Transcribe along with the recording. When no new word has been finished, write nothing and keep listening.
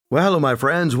Well, hello, my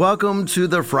friends. Welcome to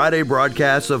the Friday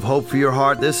broadcast of Hope for Your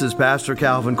Heart. This is Pastor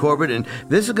Calvin Corbett, and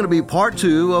this is going to be part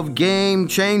 2 of Game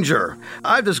Changer.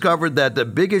 I've discovered that the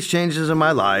biggest changes in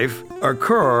my life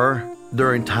occur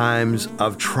during times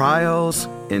of trials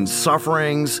and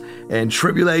sufferings and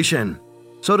tribulation.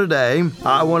 So today,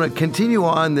 I want to continue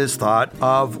on this thought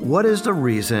of what is the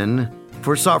reason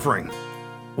for suffering?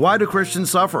 Why do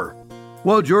Christians suffer?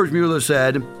 Well, George Mueller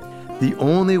said, the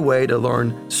only way to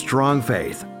learn strong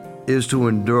faith is to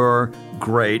endure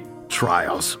great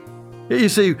trials. You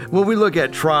see, when we look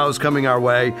at trials coming our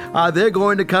way, they're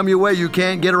going to come your way. You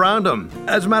can't get around them.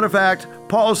 As a matter of fact,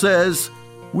 Paul says,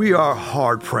 we are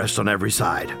hard-pressed on every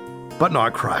side, but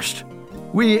not crushed.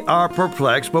 We are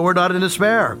perplexed, but we're not in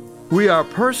despair. We are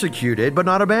persecuted, but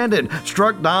not abandoned.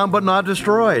 Struck down, but not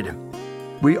destroyed.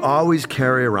 We always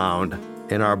carry around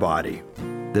in our body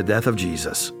the death of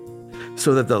Jesus,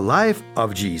 so that the life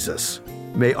of Jesus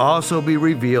may also be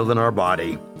revealed in our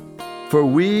body. For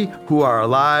we who are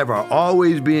alive are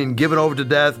always being given over to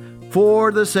death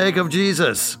for the sake of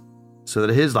Jesus, so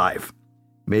that his life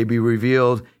may be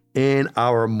revealed in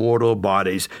our mortal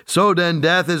bodies. So then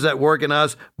death is at work in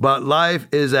us, but life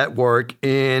is at work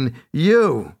in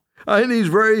you. In these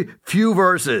very few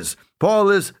verses, Paul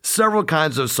lists several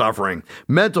kinds of suffering: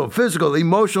 mental, physical,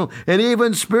 emotional, and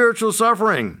even spiritual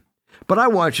suffering. But I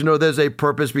want you to know there's a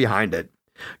purpose behind it.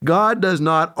 God does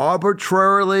not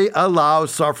arbitrarily allow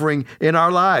suffering in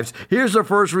our lives. Here's the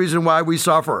first reason why we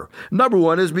suffer. Number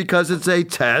one is because it's a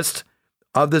test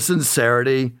of the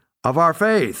sincerity of our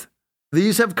faith.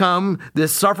 This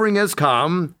suffering has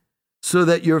come so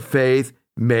that your faith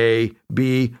may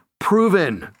be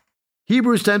proven.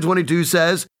 Hebrews 10:22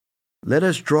 says, let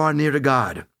us draw near to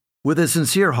God with a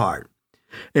sincere heart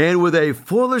and with a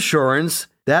full assurance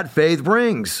that faith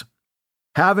brings,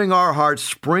 having our hearts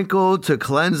sprinkled to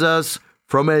cleanse us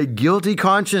from a guilty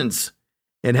conscience,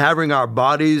 and having our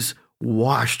bodies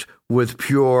washed with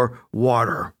pure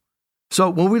water. So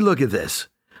when we look at this,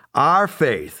 our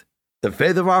faith, the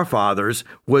faith of our fathers,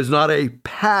 was not a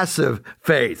passive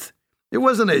faith. It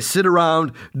wasn't a sit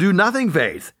around, do nothing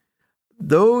faith.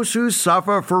 Those who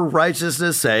suffer for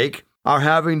righteousness' sake are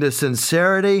having the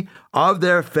sincerity of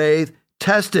their faith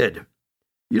tested.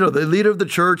 You know, the leader of the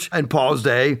church in Paul's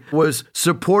day was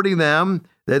supporting them.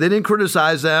 They didn't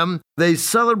criticize them. They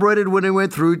celebrated when they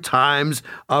went through times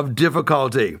of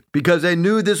difficulty because they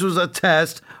knew this was a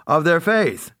test of their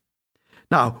faith.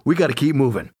 Now, we got to keep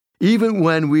moving, even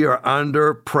when we are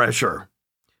under pressure.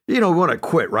 We want to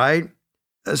quit, right?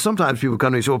 Sometimes people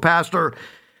come to me and say, well, Pastor,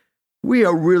 we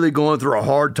are really going through a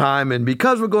hard time, and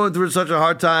because we're going through such a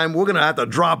hard time, we're going to have to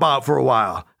drop out for a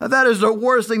while. Now, that is the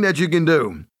worst thing that you can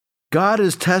do. God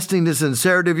is testing the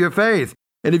sincerity of your faith.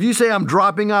 And if you say, I'm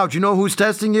dropping out, you know who's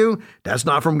testing you? That's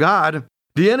not from God.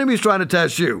 The enemy's trying to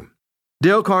test you.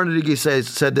 Dale Carnegie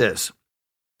said this,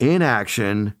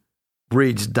 inaction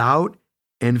breeds doubt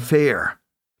and fear.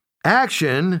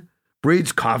 Action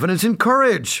breeds confidence and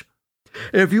courage.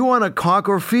 If you want to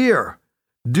conquer fear,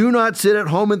 do not sit at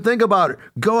home and think about it.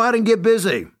 Go out and get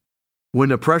busy. When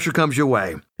the pressure comes your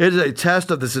way, it is a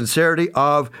test of the sincerity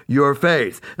of your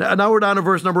faith. Now we're down to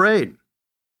verse number 8.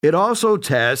 It also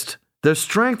tests the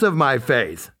strength of my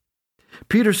faith.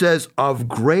 Peter says, of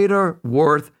greater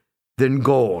worth than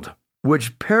gold,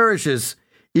 which perishes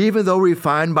even though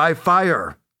refined by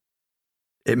fire.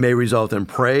 It may result in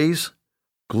praise,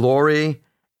 glory,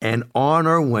 and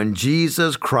honor when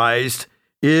Jesus Christ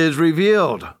is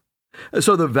revealed.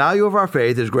 So the value of our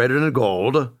faith is greater than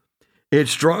gold. It's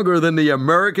stronger than the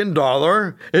American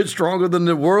dollar. It's stronger than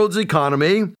the world's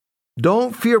economy.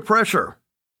 Don't fear pressure.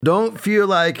 Don't feel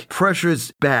like pressure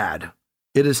is bad.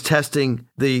 It is testing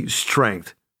the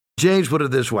strength. James put it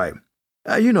this way.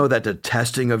 You know that the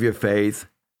testing of your faith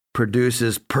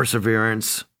produces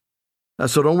perseverance.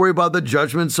 So don't worry about the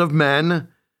judgments of men.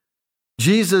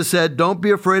 Jesus said, don't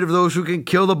be afraid of those who can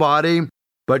kill the body,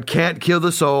 but can't kill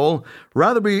the soul.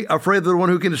 Rather be afraid of the one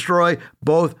who can destroy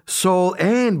both soul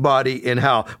and body in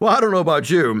hell. Well, I don't know about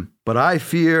you, but I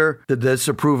fear the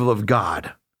disapproval of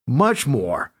God much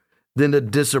more than the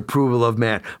disapproval of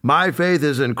man. My faith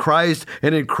is in Christ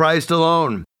and in Christ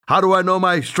alone. How do I know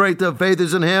my strength of faith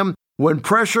is in him? When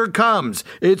pressure comes,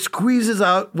 it squeezes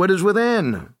out what is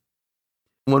within.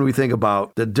 When we think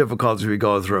about the difficulties we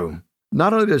go through,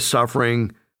 not only does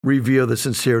suffering reveal the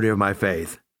sincerity of my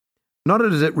faith, not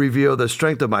only does it reveal the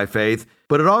strength of my faith,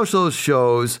 but it also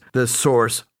shows the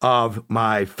source of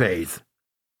my faith.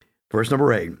 Verse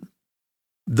number 8,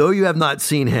 though you have not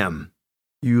seen him,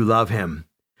 you love him.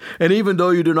 And even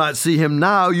though you do not see him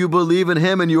now, you believe in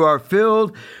him and you are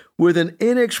filled with an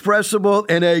inexpressible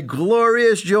and a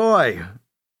glorious joy.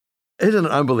 Isn't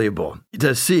it unbelievable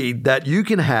to see that you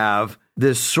can have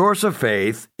this source of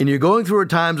faith and you're going through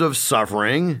times of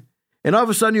suffering, and all of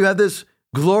a sudden you have this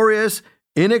glorious,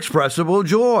 inexpressible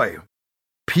joy.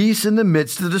 Peace in the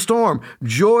midst of the storm,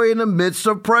 joy in the midst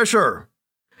of pressure.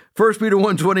 1 Peter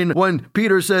 1:21,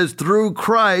 Peter says, through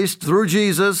Christ, through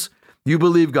Jesus, you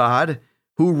believe God,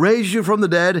 who raised you from the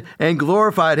dead and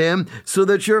glorified him, so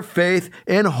that your faith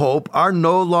and hope are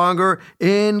no longer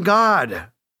in God.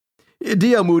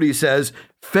 D.L. Moody says,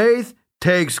 faith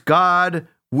takes God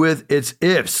with its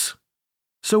ifs.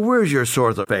 So where's your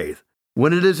source of faith?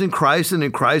 When it is in Christ and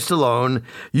in Christ alone,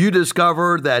 you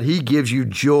discover that he gives you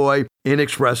joy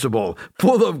inexpressible,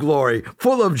 full of glory,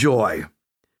 full of joy.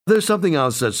 There's something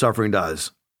else that suffering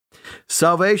does.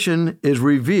 Salvation is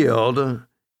revealed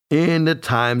in the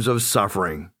times of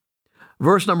suffering.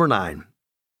 Verse number 9,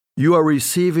 you are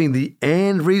receiving the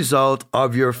end result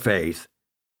of your faith,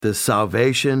 the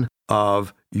salvation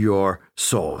of your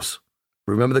souls.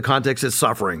 Remember the context is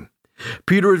suffering.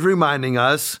 Peter is reminding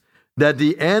us that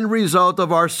the end result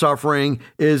of our suffering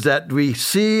is that we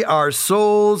see our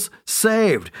souls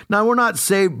saved. Now, we're not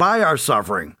saved by our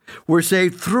suffering. We're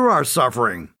saved through our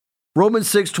suffering. Romans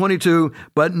 6:22,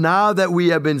 but now that we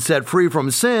have been set free from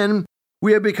sin,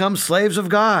 we have become slaves of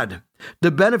God.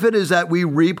 The benefit is that we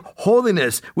reap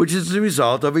holiness, which is the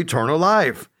result of eternal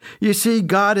life. You see,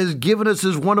 God has given us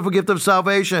his wonderful gift of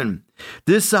salvation.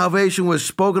 This salvation was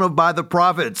spoken of by the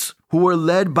prophets who were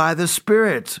led by the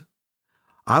Spirit.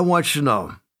 I want you to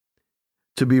know,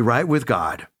 to be right with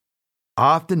God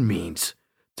often means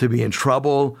to be in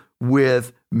trouble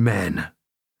with men.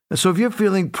 And so if you're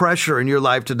feeling pressure in your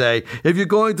life today, if you're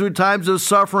going through times of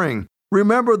suffering,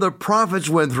 remember the prophets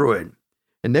went through it,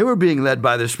 and they were being led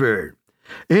by the Spirit.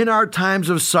 In our times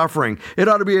of suffering, it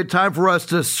ought to be a time for us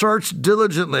to search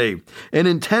diligently and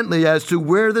intently as to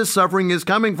where this suffering is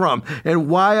coming from and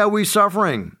why are we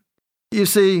suffering. You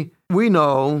see, we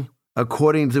know,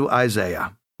 according to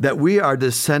Isaiah, that we are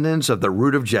descendants of the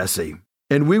root of Jesse,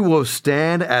 and we will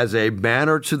stand as a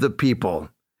banner to the people.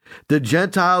 The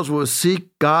Gentiles will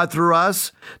seek God through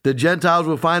us. The Gentiles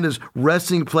will find his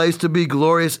resting place to be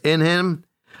glorious in him.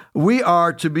 We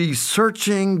are to be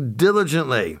searching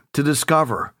diligently to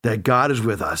discover that God is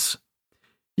with us.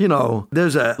 You know,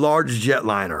 there's a large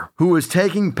jetliner who was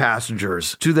taking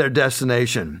passengers to their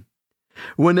destination.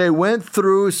 When they went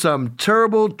through some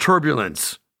terrible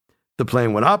turbulence, the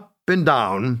plane went up and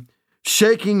down,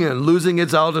 shaking and losing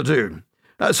its altitude.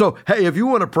 So, hey, if you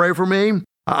want to pray for me,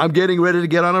 I'm getting ready to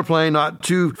get on a plane not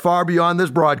too far beyond this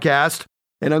broadcast,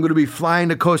 and I'm going to be flying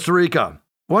to Costa Rica.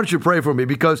 Why don't you pray for me?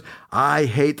 Because I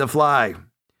hate to fly.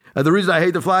 The reason I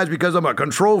hate to fly is because I'm a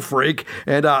control freak,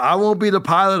 and I won't be the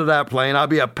pilot of that plane. I'll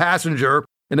be a passenger,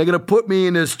 and they're going to put me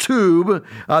in this tube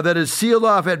that is sealed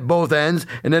off at both ends,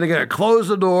 and then they're going to close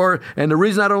the door. And the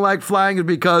reason I don't like flying is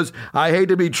because I hate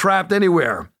to be trapped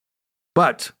anywhere.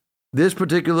 But this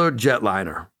particular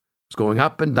jetliner was going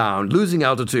up and down, losing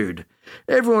altitude.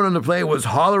 Everyone on the plane was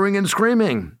hollering and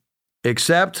screaming,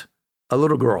 except a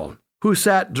little girl who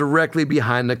sat directly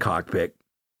behind the cockpit.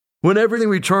 When everything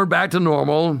returned back to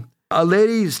normal, a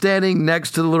lady standing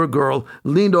next to the little girl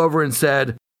leaned over and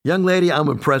said, "Young lady, I'm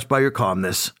impressed by your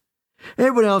calmness.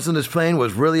 Everyone else in this plane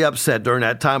was really upset during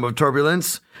that time of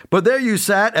turbulence, but there you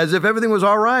sat as if everything was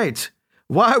all right.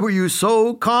 Why were you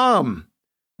so calm?"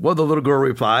 Well, the little girl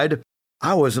replied,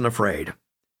 "I wasn't afraid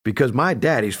because my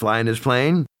daddy's flying his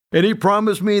plane, and he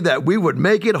promised me that we would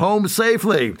make it home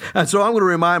safely. And so I'm going to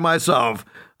remind myself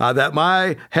that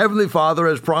my Heavenly Father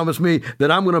has promised me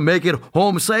that I'm going to make it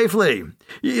home safely."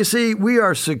 You see, we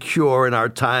are secure in our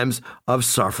times of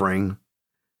suffering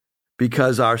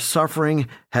because our suffering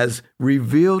has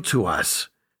revealed to us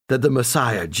that the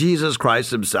Messiah, Jesus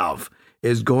Christ himself,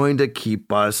 is going to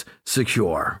keep us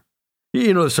secure.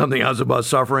 You know something else about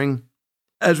suffering?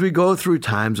 As we go through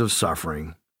times of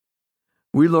suffering,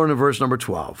 we learn in verse number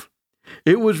 12,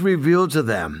 it was revealed to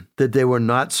them that they were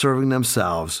not serving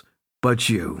themselves, but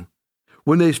you,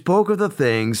 when they spoke of the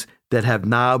things that have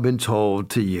now been told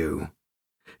to you.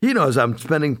 You know, as I'm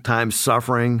spending time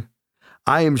suffering,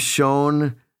 I am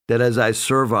shown that as I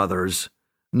serve others,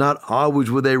 not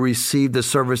always will they receive the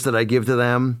service that I give to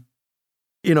them.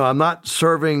 You know, I'm not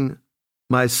serving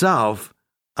myself,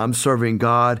 I'm serving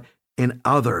God and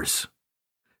others.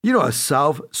 You know, a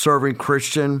self-serving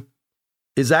Christian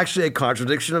is actually a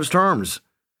contradiction of terms.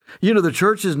 You know, the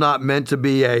church is not meant to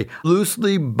be a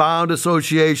loosely bound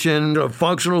association of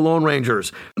functional Lone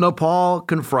Rangers. No, Paul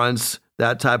confronts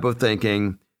that type of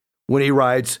thinking when he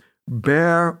writes,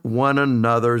 "Bear one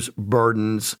another's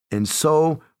burdens and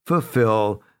so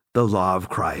fulfill the law of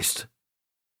Christ."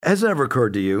 Has it ever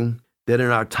occurred to you that in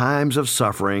our times of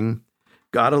suffering,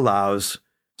 God allows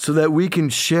so that we can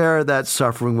share that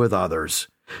suffering with others,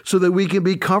 so that we can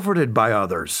be comforted by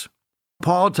others.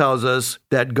 Paul tells us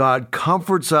that God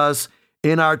comforts us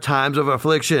in our times of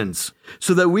afflictions,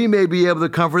 so that we may be able to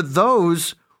comfort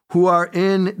those who are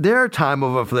in their time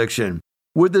of affliction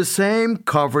with the same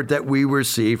comfort that we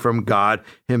receive from God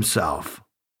Himself.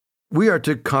 We are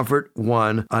to comfort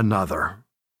one another.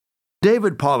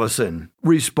 David Paulison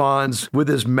responds with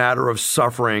this matter of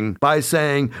suffering by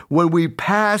saying, when we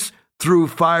pass through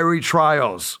fiery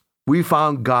trials, we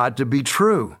found God to be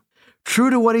true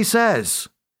to what He says.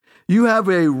 You have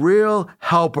a real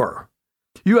helper.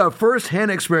 You have firsthand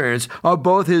experience of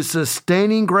both His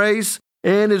sustaining grace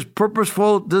and His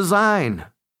purposeful design.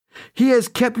 He has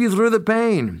kept you through the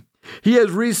pain. He has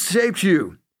reshaped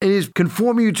you, and He's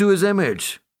conformed you to His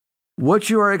image. What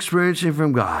you are experiencing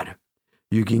from God,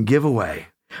 you can give away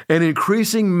in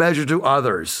increasing measure to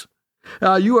others.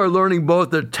 You are learning both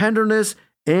the tenderness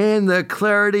and the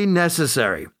clarity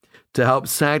necessary to help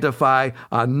sanctify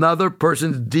another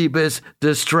person's deepest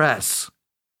distress.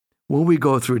 When we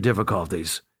go through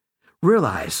difficulties,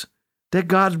 realize that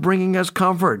God's bringing us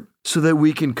comfort so that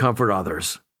we can comfort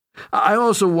others. I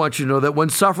also want you to know that when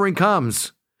suffering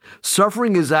comes,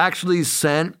 suffering is actually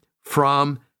sent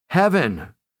from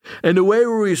heaven. And the way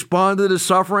we respond to the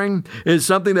suffering is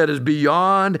something that is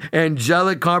beyond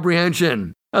angelic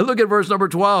comprehension. Look at verse number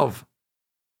 12.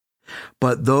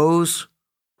 But those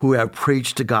who have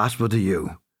preached the gospel to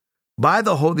you by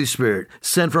the Holy Spirit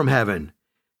sent from heaven,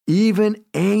 even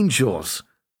angels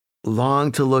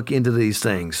long to look into these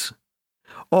things.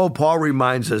 Oh, Paul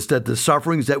reminds us that the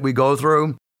sufferings that we go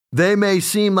through, they may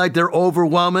seem like they're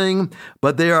overwhelming,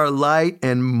 but they are light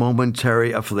and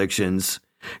momentary afflictions.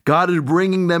 God is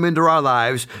bringing them into our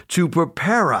lives to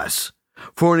prepare us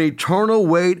for an eternal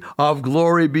weight of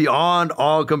glory beyond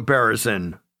all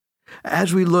comparison.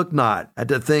 As we look not at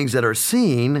the things that are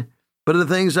seen, but at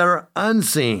the things that are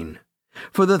unseen.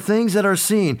 For the things that are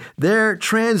seen, they're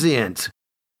transient.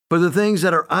 But the things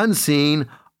that are unseen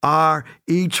are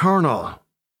eternal.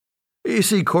 You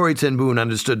see, Corrie ten Boom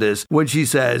understood this when she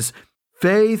says,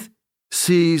 faith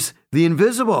sees the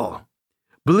invisible,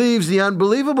 believes the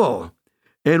unbelievable,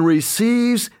 and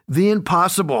receives the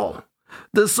impossible.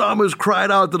 The psalmist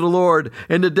cried out to the Lord,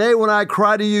 and the day when I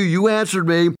cried to you, you answered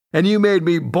me, and you made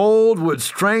me bold with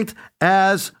strength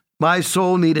as my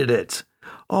soul needed it.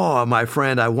 Oh, my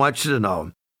friend, I want you to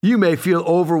know, you may feel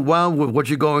overwhelmed with what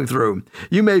you're going through.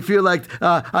 You may feel like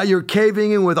you're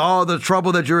caving in with all the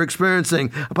trouble that you're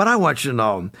experiencing, but I want you to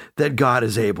know that God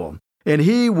is able. And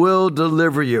He will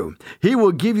deliver you. He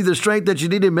will give you the strength that you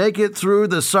need to make it through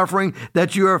the suffering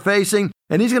that you are facing.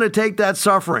 And He's going to take that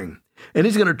suffering and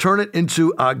He's going to turn it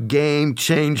into a game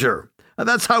changer. And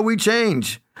that's how we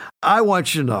change. I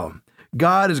want you to know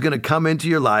God is going to come into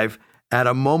your life at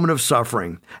a moment of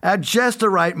suffering, at just the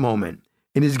right moment,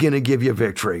 and He's going to give you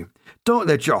victory. Don't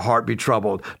let your heart be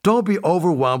troubled. Don't be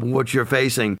overwhelmed with what you're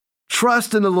facing.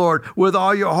 Trust in the Lord with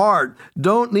all your heart.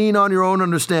 Don't lean on your own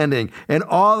understanding. In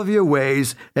all of your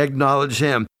ways, acknowledge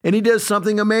Him. And He does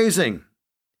something amazing.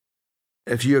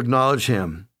 If you acknowledge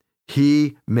Him,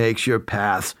 He makes your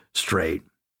path straight.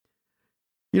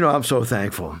 You know, I'm so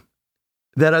thankful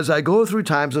that as I go through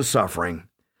times of suffering,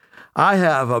 I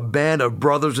have a band of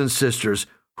brothers and sisters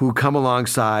who come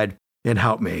alongside and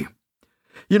help me.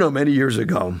 You know, many years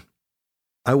ago,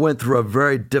 I went through a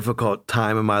very difficult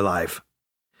time in my life.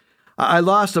 I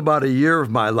lost about a year of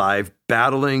my life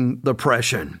battling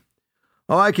depression.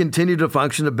 Oh, I continued to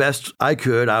function the best I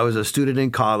could. I was a student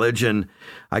in college, and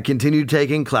I continued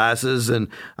taking classes, and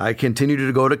I continued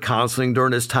to go to counseling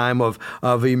during this time of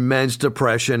immense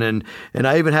depression. And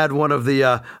I even had one of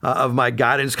the of my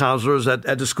guidance counselors at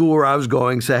the school where I was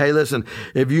going say, "Hey, listen,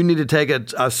 if you need to take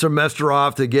a semester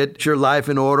off to get your life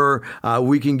in order,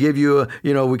 we can give you,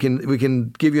 we can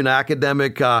give you an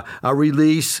academic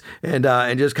release and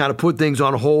just kind of put things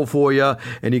on hold for you,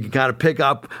 and you can kind of pick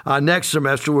up next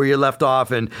semester where you left off."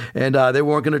 And they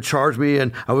weren't going to charge me,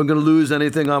 and I wasn't going to lose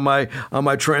anything on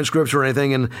my transcripts or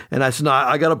anything. And I said, no,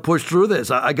 I got to push through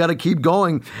this. I got to keep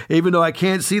going, even though I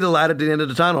can't see the light at the end of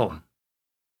the tunnel.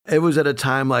 It was at a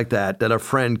time like that a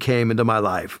friend came into my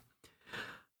life,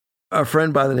 a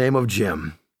friend by the name of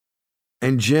Jim.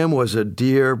 And Jim was a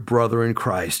dear brother in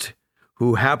Christ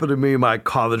who happened to be my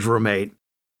college roommate.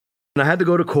 And I had to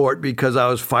go to court because I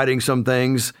was fighting some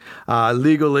things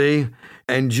legally.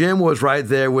 And Jim was right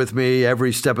there with me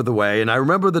every step of the way. And I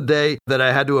remember the day that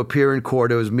I had to appear in court.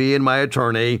 It was me and my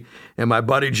attorney, and my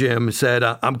buddy Jim said,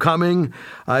 I'm coming.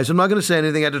 I said, I'm not going to say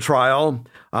anything at the trial.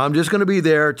 I'm just going to be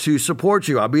there to support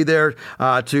you. I'll be there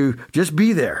to just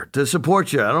be there to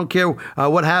support you. I don't care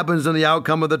what happens in the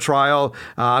outcome of the trial.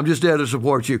 I'm just there to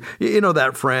support you. You know,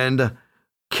 that friend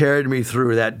carried me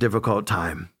through that difficult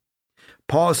time.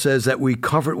 Paul says that we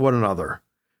comfort one another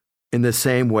in the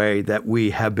same way that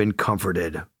we have been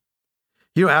comforted.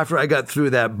 You know, after I got through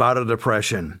that bout of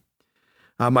depression,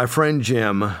 my friend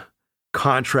Jim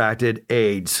contracted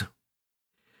AIDS.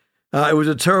 It was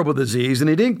a terrible disease, and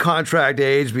he didn't contract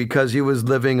AIDS because he was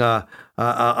living a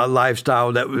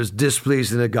lifestyle that was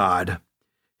displeasing to God.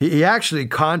 He actually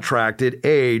contracted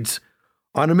AIDS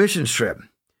on a mission trip.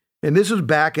 And this was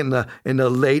back in the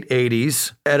late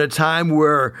 80s, at a time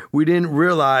where we didn't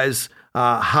realize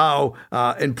how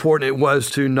important it was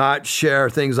to not share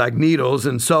things like needles.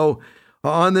 And so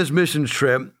on this mission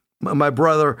trip, my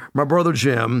brother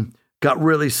Jim got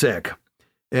really sick.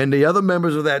 And the other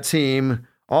members of that team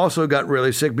also got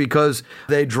really sick because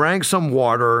they drank some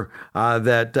water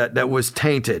that was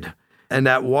tainted. And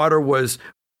that water was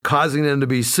causing them to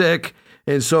be sick.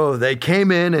 And so they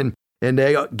came in and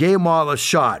they gave them all a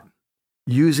shot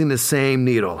using the same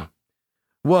needle.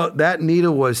 Well, that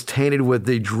needle was tainted with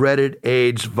the dreaded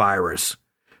AIDS virus.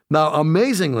 Now,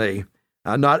 amazingly,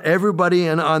 not everybody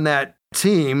on that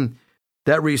team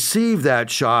that received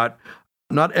that shot,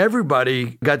 not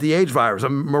everybody got the AIDS virus.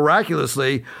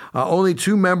 Miraculously, only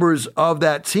 2 members of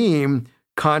that team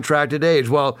contracted AIDS.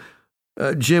 Well,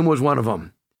 Jim was one of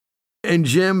them. And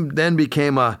Jim then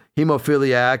became a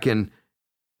hemophiliac, and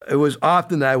it was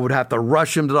often that I would have to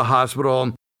rush him to the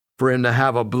hospital for him to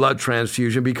have a blood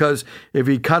transfusion, because if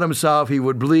he cut himself, he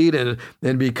would bleed, and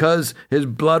because his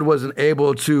blood wasn't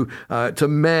able to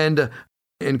mend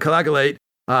and coagulate,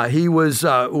 he would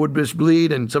just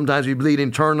bleed, and sometimes he'd bleed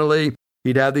internally.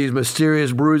 He'd have these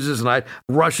mysterious bruises, and I'd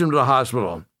rush him to the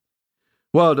hospital.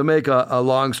 Well, to make a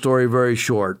long story very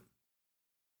short,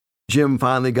 Jim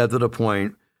finally got to the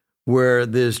point where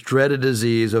this dreaded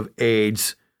disease of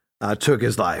AIDS took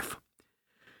his life.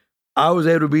 I was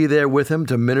able to be there with him,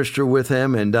 to minister with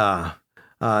him, and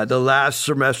the last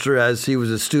semester as he was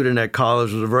a student at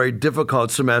college was a very difficult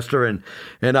semester,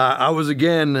 and I was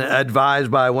again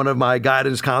advised by one of my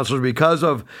guidance counselors, because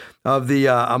of the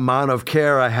amount of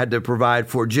care I had to provide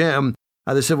for Jim.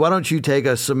 They said, why don't you take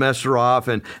a semester off?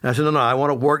 And I said, no, I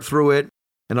want to work through it,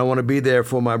 and I want to be there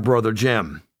for my brother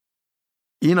Jim.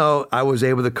 You know, I was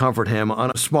able to comfort him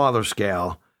on a smaller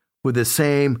scale with the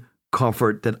same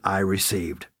comfort that I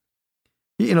received.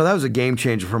 You know, that was a game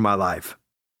changer for my life.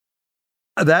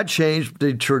 That changed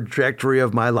the trajectory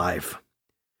of my life.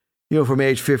 You know, from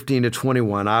age 15 to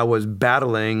 21, I was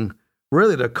battling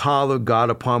really the call of God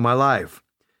upon my life.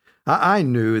 I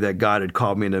knew that God had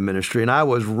called me into ministry, and I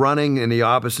was running in the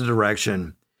opposite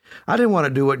direction. I didn't want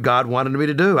to do what God wanted me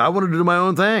to do. I wanted to do my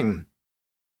own thing.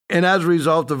 And as a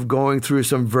result of going through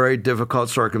some very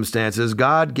difficult circumstances,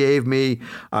 God gave me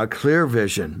a clear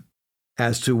vision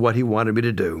as to what He wanted me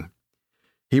to do.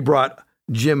 He brought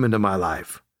Jim into my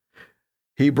life.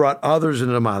 He brought others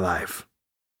into my life.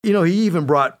 You know, He even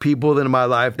brought people into my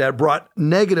life that brought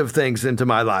negative things into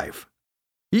my life.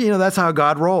 You know, that's how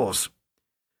God rolls.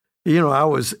 You know, I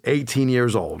was 18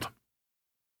 years old.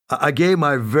 I gave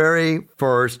my very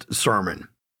first sermon.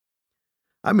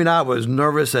 I mean, I was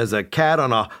nervous as a cat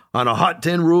on a hot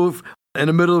tin roof in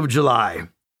the middle of July.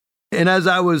 And as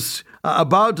I was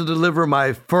about to deliver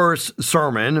my first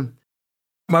sermon,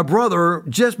 my brother,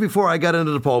 just before I got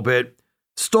into the pulpit,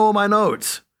 stole my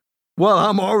notes. Well,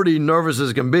 I'm already nervous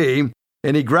as can be,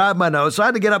 and he grabbed my notes. So I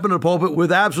had to get up into the pulpit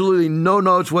with absolutely no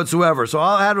notes whatsoever. So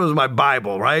all I had was my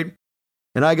Bible, right?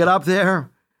 And I got up there,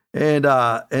 and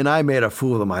I made a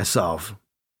fool of myself.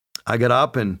 I got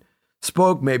up and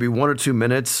spoke maybe 1 or 2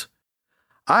 minutes.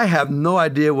 I have no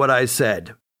idea what I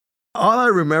said. All I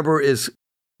remember is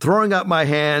throwing up my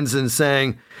hands and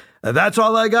saying, "That's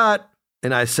all I got."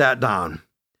 And I sat down,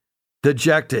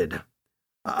 dejected.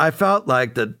 I felt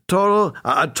like a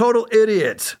total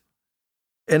idiot.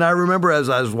 And I remember as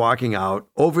I was walking out,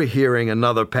 overhearing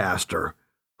another pastor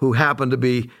who happened to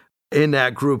be in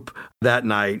that group that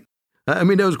night. I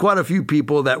mean, there was quite a few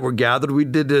people that were gathered. We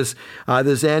did this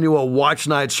annual watch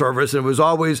night service, and it was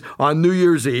always on New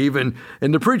Year's Eve. And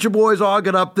the preacher boys all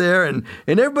got up there, and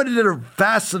everybody did a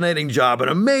fascinating job, an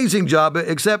amazing job,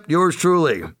 except yours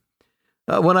truly.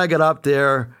 When I got up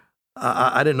there,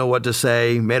 I didn't know what to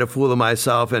say, made a fool of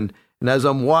myself. And as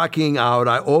I'm walking out,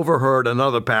 I overheard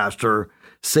another pastor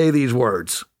say these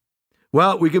words.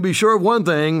 "Well, we can be sure of one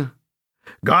thing.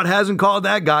 God hasn't called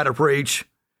that guy to preach.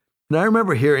 And I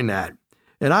remember hearing that,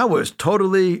 and I was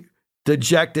totally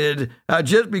dejected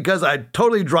just because I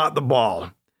totally dropped the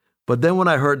ball. But then when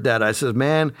I heard that, I said,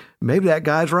 man, maybe that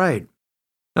guy's right.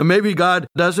 And maybe God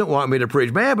doesn't want me to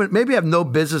preach. Maybe I have no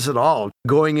business at all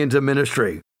going into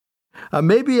ministry.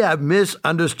 Maybe I've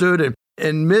misunderstood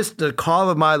and missed the call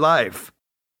of my life.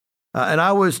 And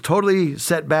I was totally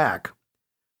set back.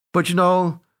 But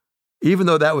even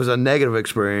though that was a negative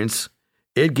experience,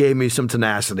 it gave me some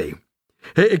tenacity.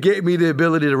 It gave me the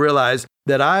ability to realize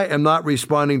that I am not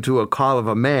responding to a call of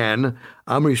a man.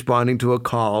 I'm responding to a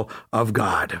call of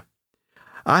God.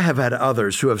 I have had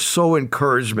others who have so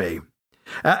encouraged me.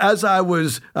 As I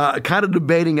was kind of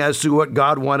debating as to what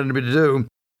God wanted me to do,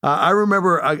 I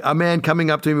remember a man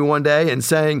coming up to me one day and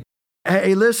saying,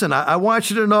 hey, listen, I want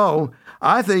you to know,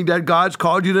 I think that God's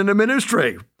called you into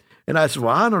ministry. And I said,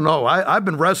 well, I don't know. I've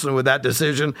been wrestling with that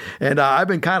decision, and I've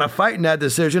been kind of fighting that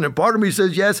decision. And part of me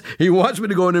says, yes, he wants me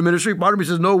to go into ministry. Part of me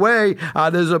says, no way.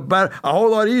 There's a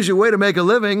whole lot easier way to make a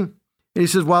living. And he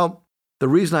says, well, the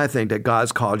reason I think that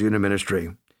God's called you into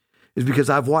ministry is because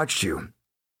I've watched you.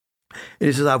 And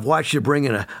he says, I've watched you bring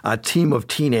in a team of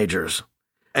teenagers,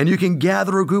 and you can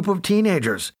gather a group of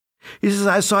teenagers. He says,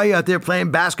 I saw you out there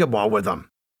playing basketball with them.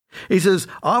 He says,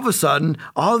 all of a sudden,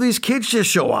 all these kids just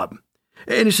show up.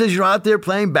 And he says, you're out there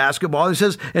playing basketball. He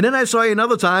says, and then I saw you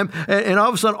another time, and all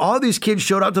of a sudden, all these kids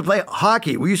showed up to play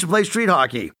hockey. We used to play street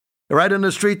hockey right on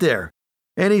the street there.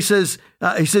 And he says,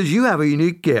 you have a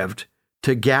unique gift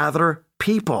to gather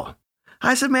people.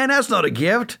 I said, man, that's not a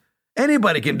gift.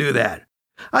 Anybody can do that.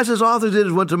 I says, all they did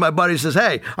is went to my buddy and says,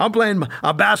 hey, I'm playing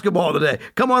basketball today.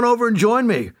 Come on over and join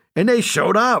me. And they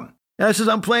showed up. And I says,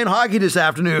 I'm playing hockey this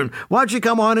afternoon. Why don't you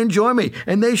come on and join me?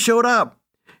 And they showed up.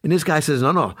 And this guy says,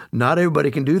 no, not everybody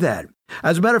can do that.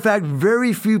 As a matter of fact,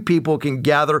 very few people can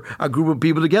gather a group of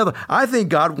people together. I think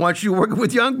God wants you working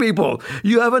with young people.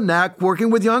 You have a knack working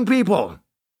with young people.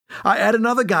 I had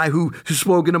another guy who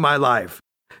spoke into my life.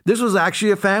 This was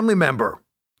actually a family member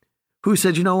who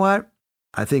said, you know what?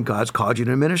 I think God's called you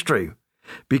to ministry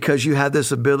because you have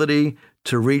this ability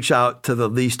to reach out to the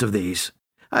least of these.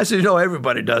 I said,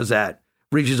 everybody does that,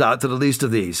 reaches out to the least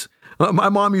of these. My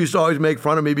mom used to always make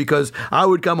fun of me because I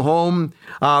would come home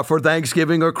for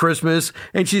Thanksgiving or Christmas,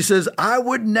 and she says, I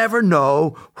would never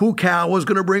know who Cal was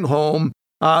going to bring home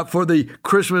for the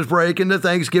Christmas break and the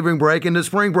Thanksgiving break and the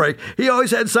spring break. He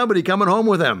always had somebody coming home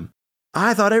with him.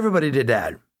 I thought everybody did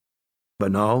that.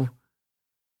 But no,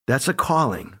 that's a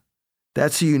calling.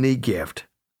 That's a unique gift.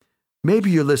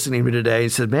 Maybe you're listening to me today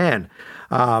and said, man,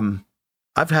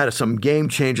 I've had some game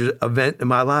changer event in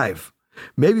my life.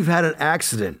 Maybe you've had an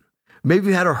accident. Maybe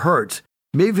you've had a hurt.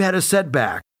 Maybe you've had a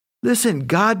setback. Listen,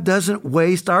 God doesn't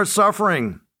waste our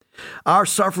suffering. Our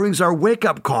sufferings are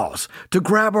wake-up calls to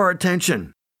grab our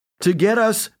attention, to get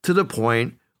us to the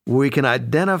point where we can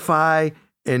identify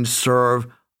and serve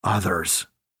others.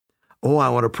 Oh, I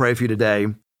want to pray for you today.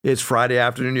 It's Friday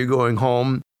afternoon. You're going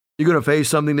home. You're going to face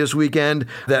something this weekend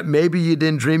that maybe you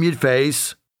didn't dream you'd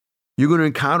face. You're going to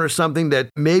encounter something that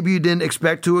maybe you didn't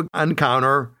expect to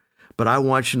encounter. But I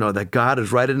want you to know that God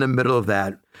is right in the middle of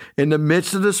that. In the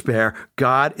midst of despair,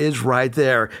 God is right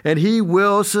there, and He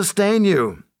will sustain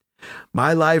you.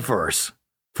 My life verse,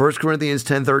 1 Corinthians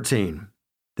 10:13.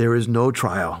 There is no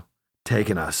trial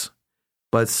taken us,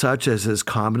 but such as is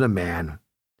common to man.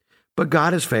 But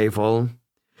God is faithful.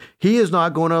 He is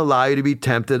not going to allow you to be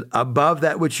tempted above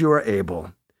that which you are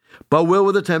able, but will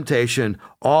with the temptation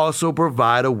also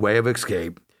provide a way of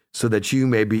escape so that you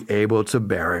may be able to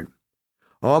bear it.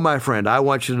 Oh, my friend, I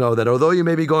want you to know that although you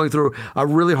may be going through a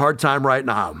really hard time right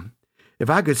now, if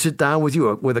I could sit down with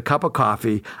you with a cup of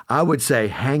coffee, I would say,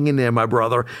 hang in there, my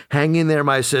brother. Hang in there,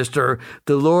 my sister.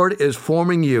 The Lord is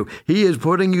forming you. He is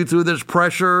putting you through this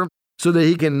pressure so that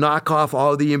He can knock off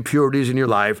all the impurities in your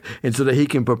life and so that He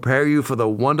can prepare you for the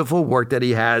wonderful work that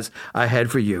He has ahead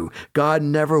for you. God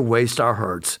never wastes our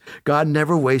hurts. God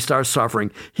never wastes our suffering.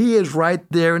 He is right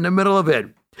there in the middle of it.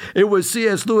 It was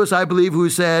C.S. Lewis, I believe, who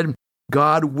said,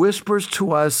 God whispers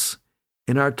to us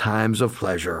in our times of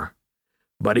pleasure,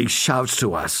 but He shouts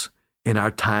to us in our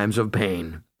times of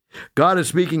pain. God is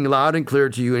speaking loud and clear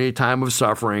to you in a time of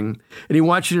suffering, and He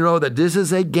wants you to know that this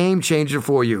is a game changer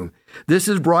for you. This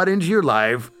is brought into your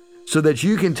life so that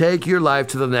you can take your life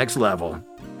to the next level,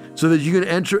 so that you can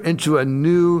enter into a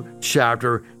new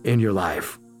chapter in your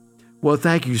life. Well,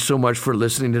 thank you so much for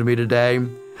listening to me today.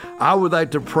 I would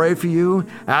like to pray for you,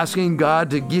 asking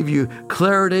God to give you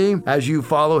clarity as you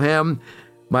follow Him.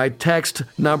 My text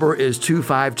number is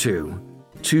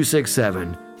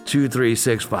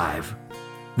 252-267-2365.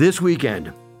 This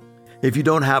weekend, if you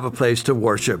don't have a place to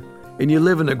worship, and you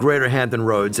live in the Greater Hampton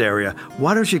Roads area,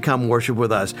 why don't you come worship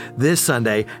with us this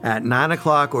Sunday at 9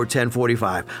 o'clock or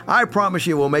 10:45? I promise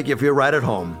you we'll make you feel right at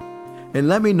home. And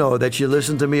let me know that you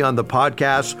listen to me on the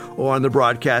podcast or on the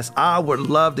broadcast. I would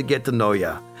love to get to know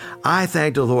you. I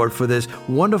thank the Lord for this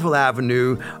wonderful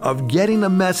avenue of getting the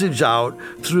message out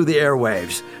through the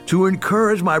airwaves to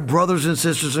encourage my brothers and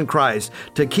sisters in Christ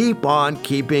to keep on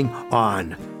keeping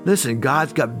on. Listen,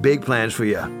 God's got big plans for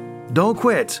you. Don't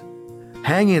quit.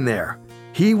 Hang in there.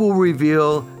 He will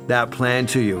reveal that plan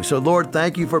to you. So, Lord,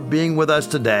 thank you for being with us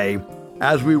today.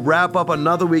 As we wrap up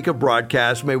another week of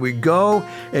broadcast, may we go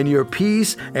in your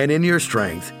peace and in your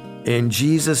strength. In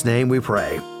Jesus' name we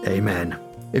pray. Amen.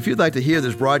 If you'd like to hear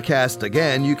this broadcast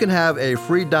again, you can have a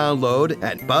free download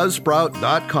at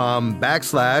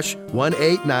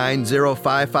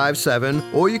buzzsprout.com/1890557,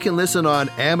 or you can listen on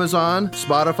Amazon,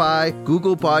 Spotify,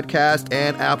 Google Podcast,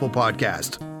 and Apple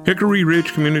Podcast. Hickory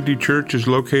Ridge Community Church is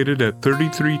located at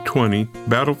 3320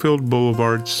 Battlefield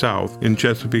Boulevard South in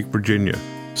Chesapeake, Virginia.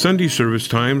 Sunday service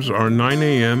times are 9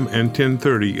 a.m. and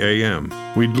 10:30 a.m.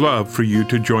 We'd love for you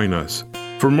to join us.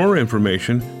 For more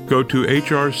information, go to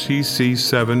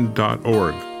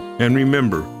hrcc7.org. And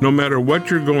remember, no matter what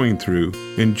you're going through,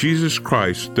 in Jesus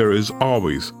Christ there is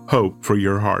always hope for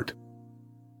your heart.